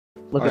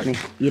Look at me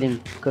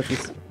eating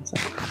cookies and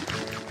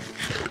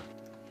stuff.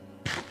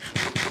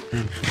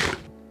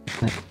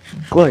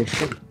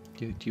 Glorious.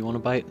 Do you want a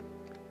bite?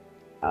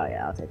 Oh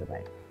yeah, I'll take a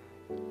bite.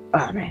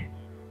 Oh man.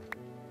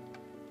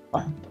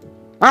 Oh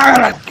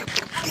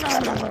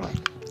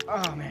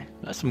man.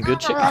 That's some good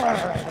chicken.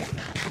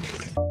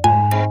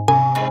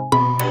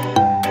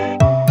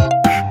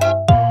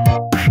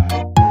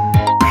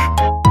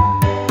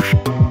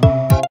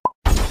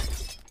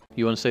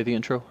 You want to say the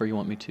intro, or you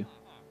want me to?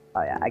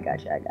 Oh yeah, I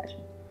got you.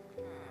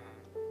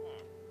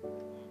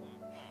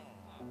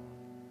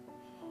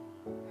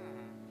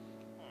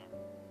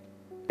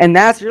 And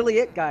that's really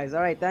it, guys.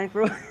 All right, thanks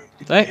for.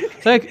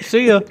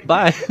 See ya.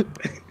 Bye.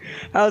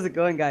 How's it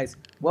going, guys?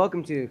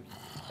 Welcome to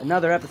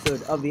another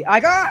episode of the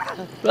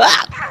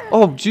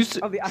Oh, did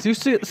you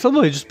see it?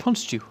 Somebody just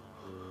punched you.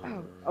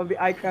 Of the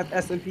iCraft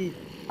SMP.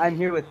 I'm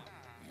here with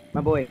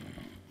my boy,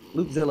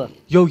 luukzilla.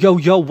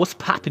 Yo, what's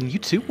poppin',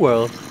 YouTube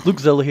world?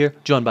 luukzilla here,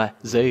 joined by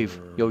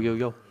Zave.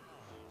 Yo.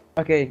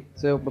 Okay,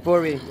 so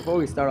before we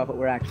start off what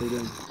we're actually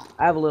doing,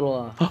 I have a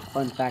little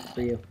fun fact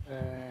for you.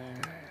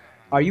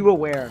 Are you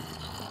aware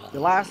the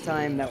last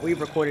time that we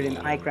recorded an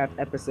iCraft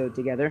episode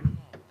together,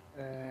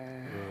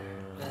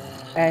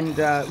 and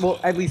well,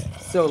 at least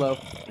solo,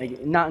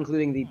 like not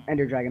including the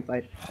Ender Dragon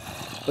fight,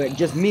 but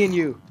just me and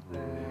you,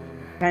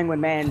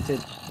 Penguin Man to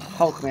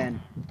Hulk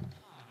Man.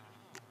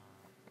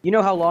 You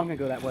know how long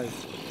ago that was?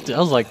 That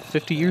was like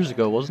 50 years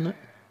ago, wasn't it?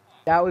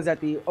 That was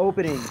at the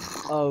opening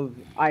of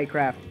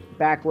iCraft,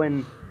 back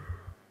when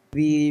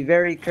the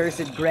very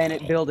cursed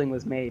granite building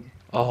was made.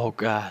 Oh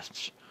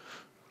gosh.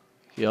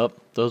 Yup,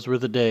 those were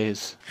the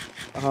days.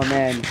 Oh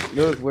man,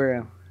 those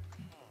were.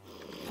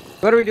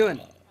 What are we doing?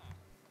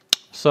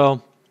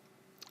 So,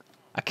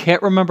 I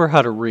can't remember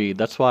how to read.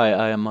 That's why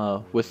I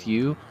am with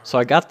you. So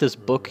I got this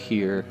book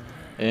here,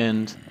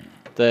 and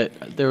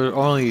that there were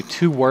only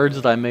two words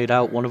that I made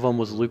out. One of them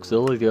was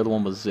luukzilla, the other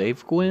one was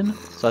Zave-struction.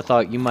 So I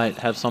thought you might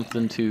have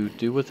something to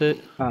do with it.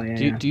 Oh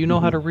yeah. Do you know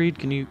how to read?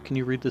 Can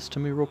you read this to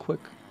me real quick?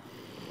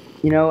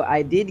 You know,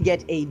 I did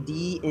get a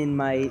D in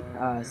my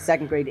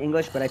second grade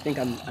English, but I think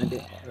I'm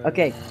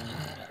okay.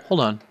 Hold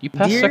on, you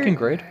passed second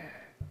grade?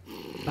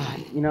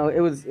 You know, it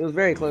was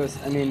very close.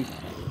 I mean,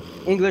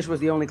 English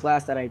was the only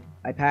class that I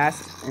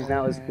passed, and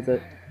that was with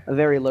a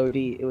very low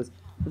D. It was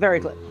very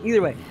close.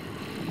 Either way,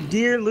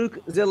 dear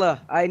luukzilla,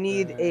 I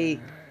need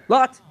a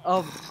lot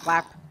of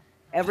clap.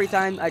 Every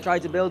time I try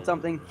to build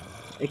something,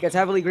 it gets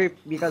heavily griefed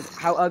because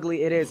how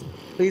ugly it is.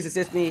 Please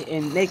assist me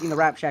in making the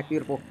rap shack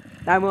beautiful.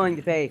 I'm willing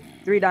to pay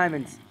 3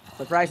 diamonds,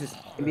 but prices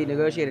can be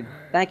negotiated.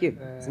 Thank you.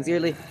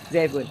 Sincerely,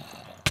 Zave-struction.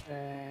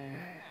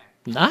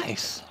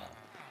 Nice.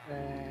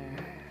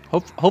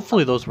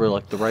 Hopefully those were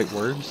like the right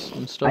words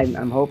and stuff.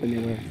 I'm hoping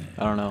they were.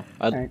 I don't know.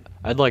 Right.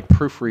 I'd like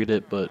proofread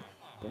it, but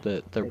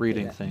the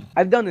reading thing.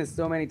 I've done this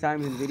so many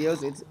times in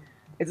videos. It's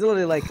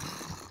literally like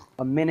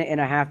a minute and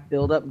a half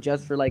build up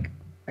just for like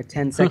a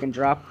 10-second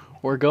drop.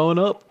 We're going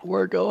up.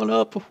 We're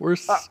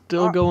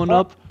still going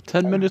up.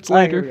 10 minutes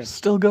later,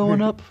 still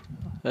going up.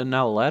 And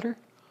now a ladder?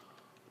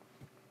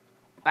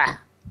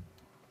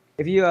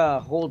 If you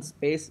hold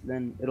space,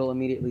 then it'll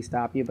immediately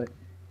stop you. But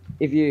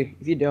if you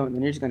don't,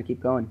 then you're just gonna keep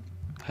going.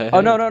 Hey. Oh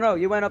no!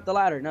 You went up the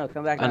ladder. No,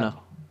 come back. I know.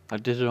 I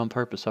did it on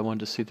purpose. I wanted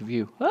to see the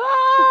view.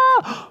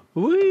 Ah!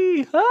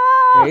 Wee! Ah!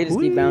 Yeah, you just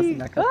keep bouncing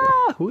back up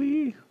there.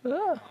 Wee!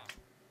 Ah!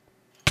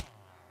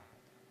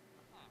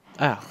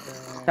 Ow!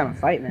 It's time to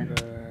fight, man.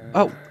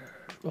 Oh!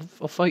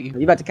 I'll fight you.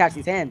 You're about to catch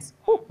these hands.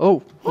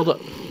 Oh, hold up.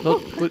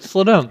 Oh, wait,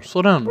 slow down.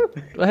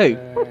 Hey.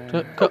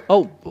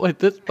 Oh, wait,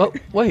 this. Oh,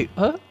 wait,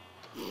 huh?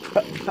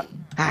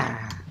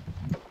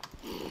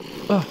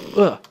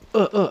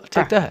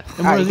 Take that.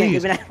 And one of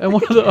these. And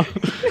one of those.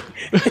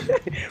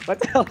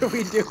 What the hell are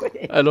we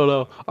doing? I don't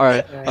know.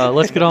 Alright,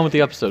 let's get on with the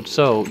episode.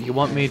 So, you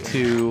want me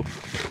to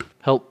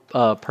help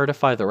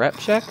pertify the rap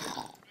shack?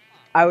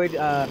 I would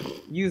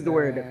use the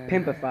word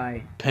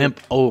pimpify.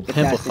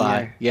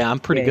 Pimpify. Yeah, I'm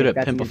pretty good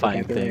at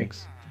pimpifying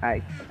things.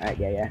 Alright,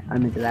 yeah,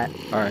 I'm into that.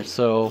 Alright,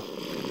 so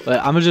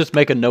I'm gonna just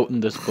make a note in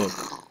this book.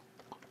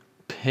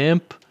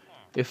 Pimpify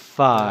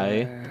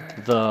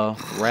the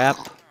rap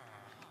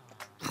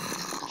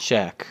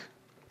shack.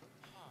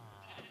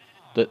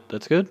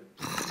 That's good?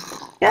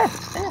 Yeah.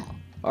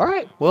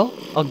 Alright, well,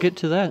 I'll get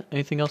to that.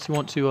 Anything else you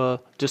want to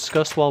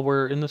discuss while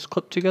we're in this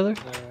clip together?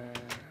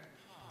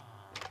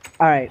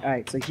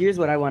 Alright, so here's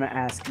what I want to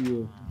ask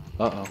you.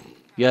 Uh-oh.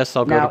 Yes,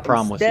 I'll go to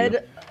prom with you.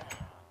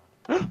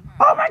 Oh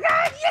my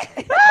god,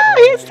 yes! Ah,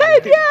 he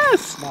said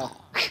yes! No.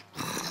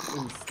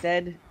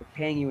 Instead of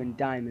paying you in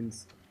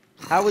diamonds,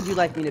 how would you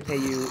like me to pay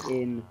you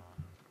in...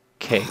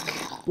 Cake.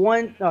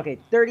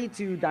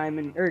 32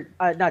 diamond, or,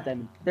 not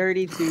diamond,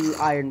 32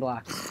 iron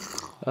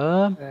blocks.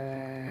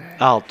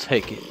 I'll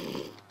take it.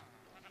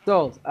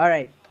 Sold.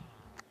 Alright.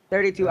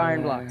 32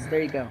 iron blocks.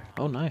 There you go.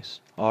 Oh,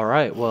 nice.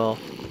 Alright, well...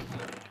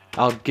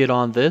 I'll get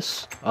on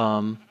this.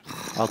 I'll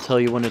tell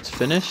you when it's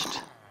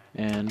finished,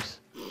 and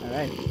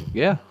alright.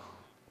 Yeah.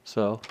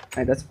 So.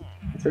 Alright, that's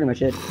pretty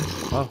much it.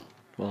 Oh,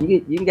 well.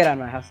 You can get out of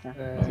my house now.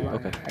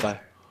 Okay, bye.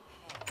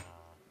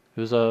 It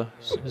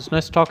was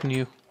nice talking to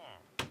you.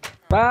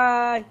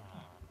 Bye.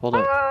 Hold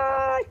on.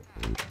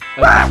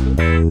 Bye.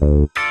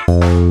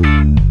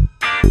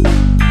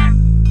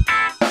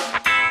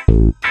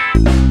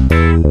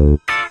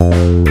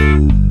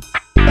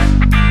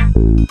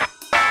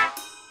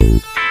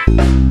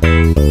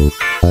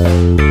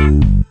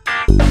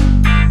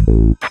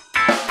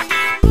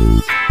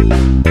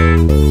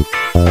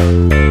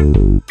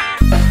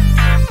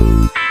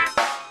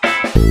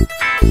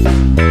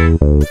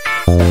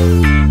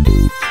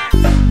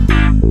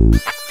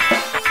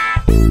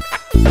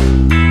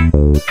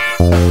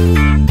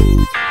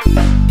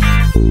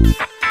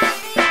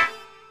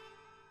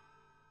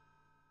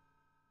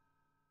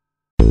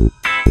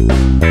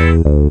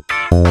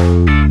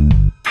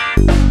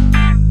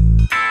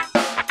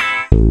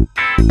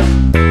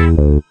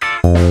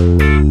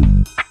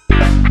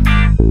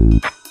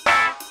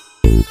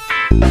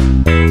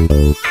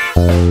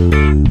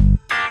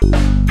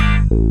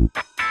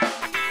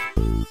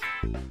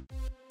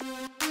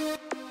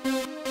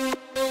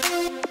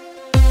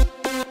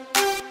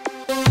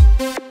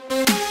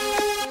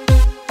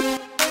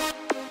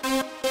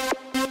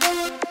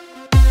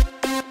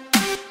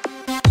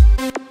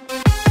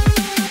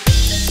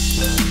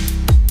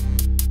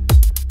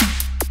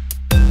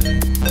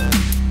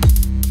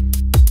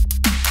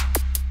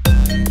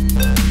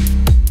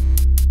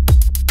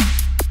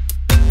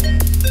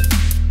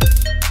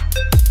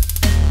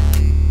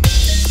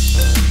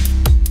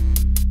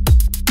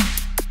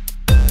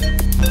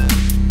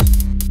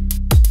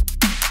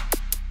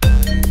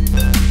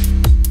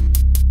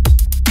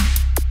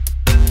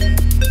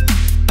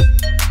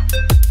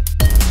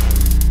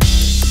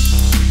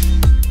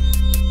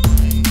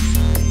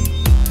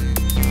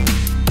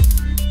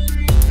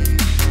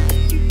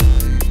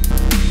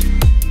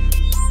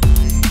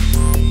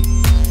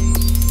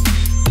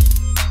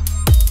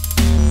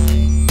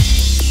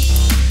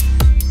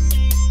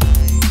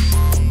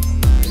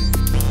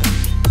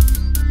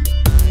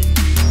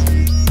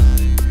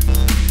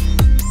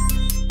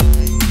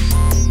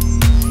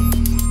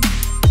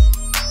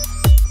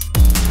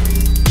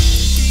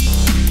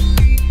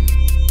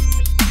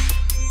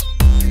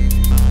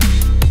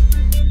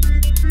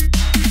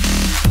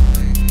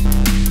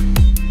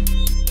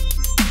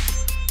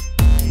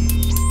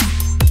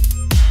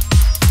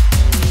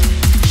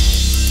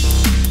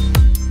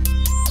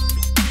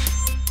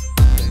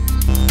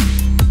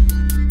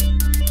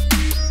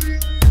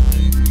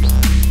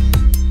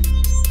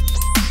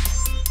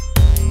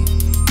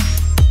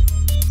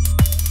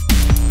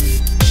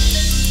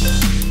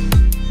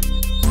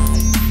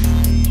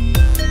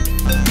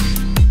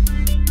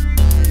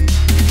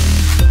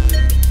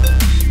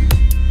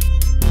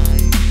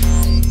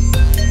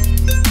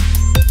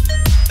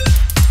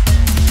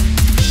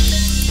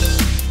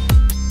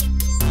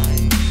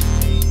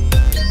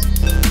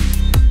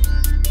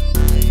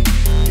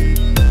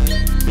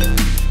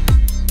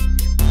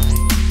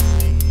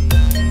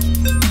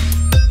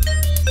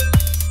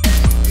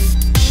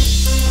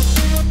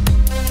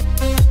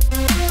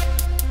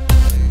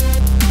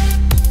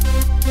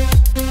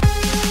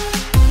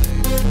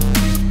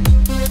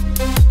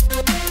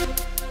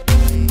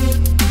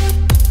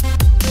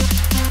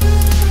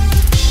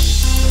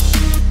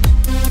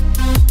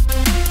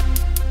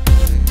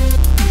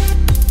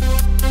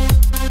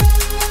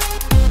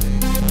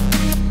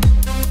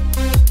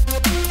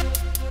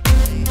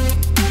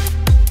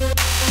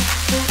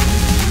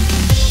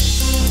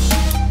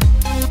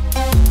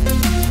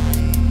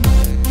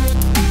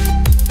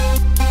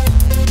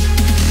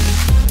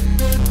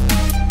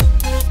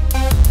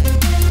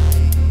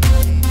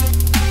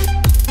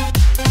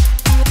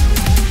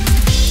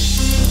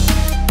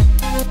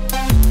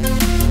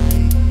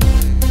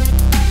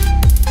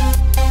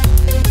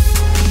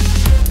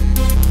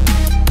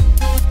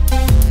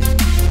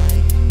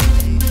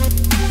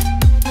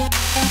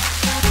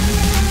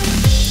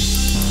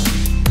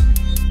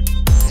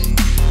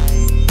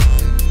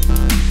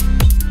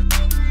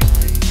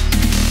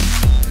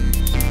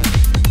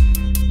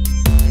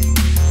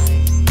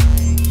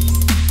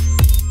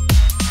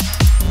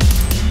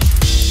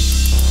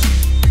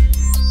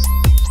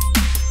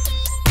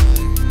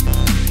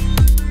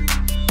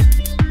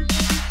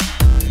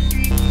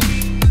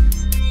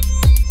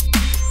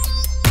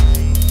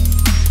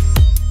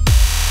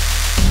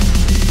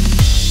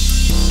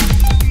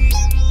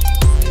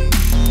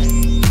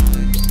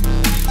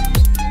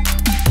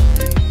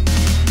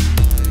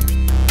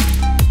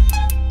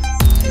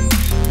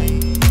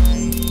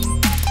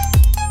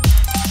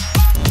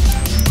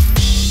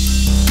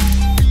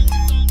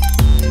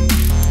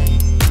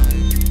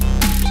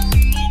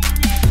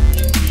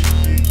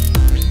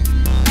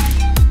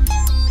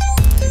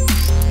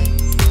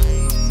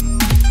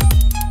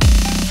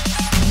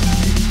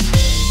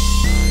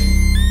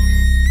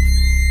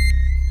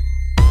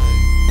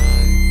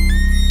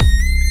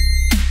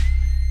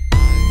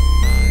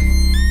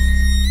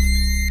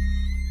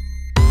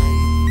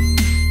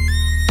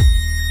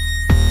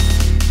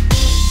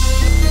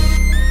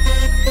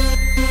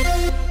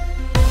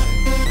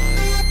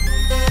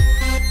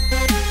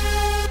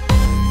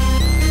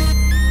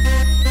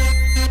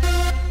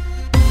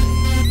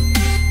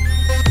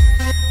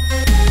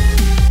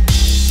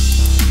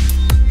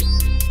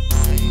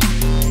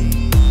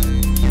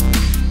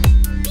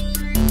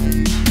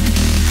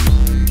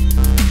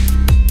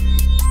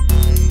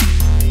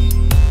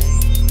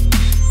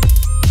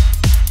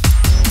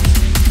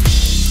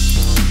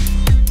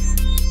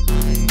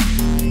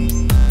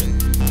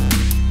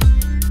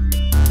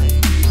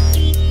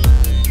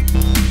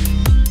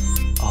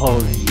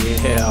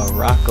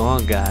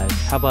 guys,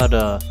 how about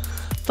a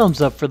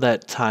thumbs up for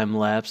that time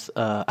lapse?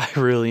 I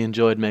really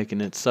enjoyed making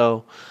it.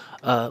 So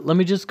let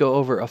me just go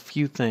over a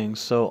few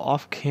things. So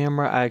off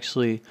camera, I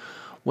actually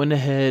went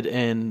ahead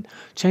and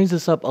changed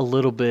this up a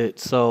little bit.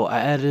 So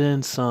I added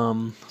in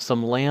some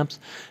lamps,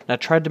 and I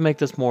tried to make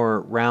this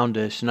more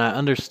roundish. And I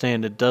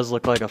understand it does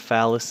look like a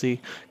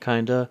fallacy,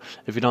 kinda.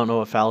 If you don't know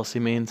what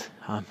fallacy means,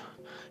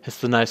 it's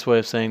the nice way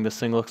of saying this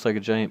thing looks like a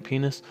giant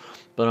penis.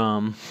 But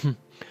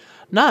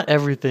not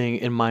everything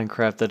in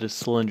Minecraft that is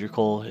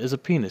cylindrical is a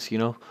penis. You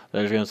know,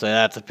 they're gonna say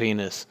that's a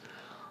penis,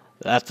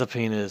 that's a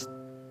penis,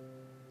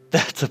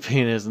 that's a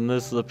penis, and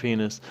this is a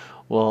penis.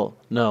 Well,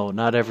 no,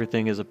 not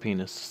everything is a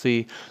penis.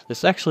 See, this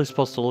is actually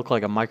supposed to look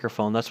like a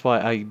microphone. That's why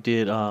I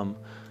did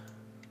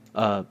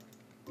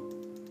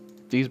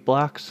these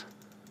blocks,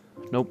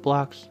 note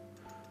blocks.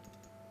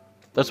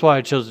 That's why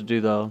I chose to do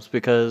those,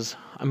 because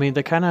I mean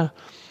they kind of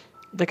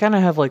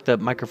have like that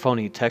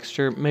microphone-y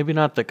texture. Maybe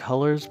not the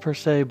colors per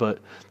se, but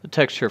the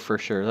texture for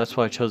sure. That's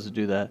why I chose to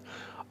do that.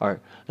 Alright,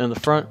 in the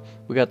front,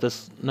 we got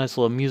this nice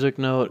little music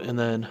note, and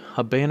then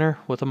a banner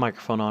with a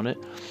microphone on it.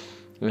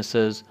 And it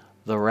says,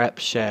 The Rap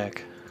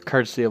Shack,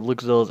 courtesy of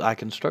luukzilla's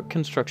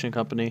Construction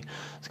Company.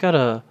 It's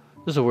got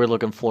this is a weird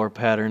looking floor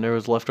pattern. There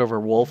was leftover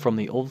wool from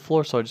the old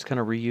floor, so I just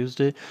kind of reused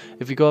it.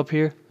 If you go up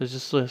here, there's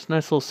just this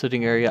nice little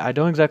sitting area. I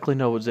don't exactly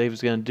know what Zave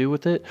is going to do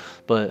with it,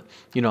 but,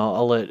 you know,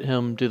 I'll let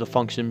him do the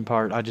function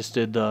part. I just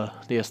did the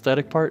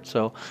aesthetic part,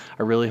 so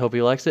I really hope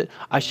he likes it.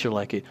 I sure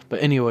like it.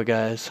 But anyway,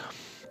 guys,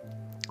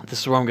 this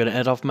is where I'm going to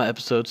end off my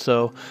episode,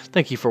 so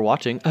thank you for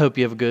watching. I hope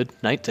you have a good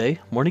night, day,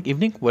 morning,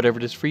 evening, whatever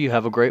it is for you.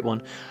 Have a great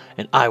one,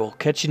 and I will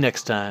catch you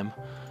next time.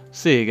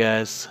 See you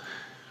guys.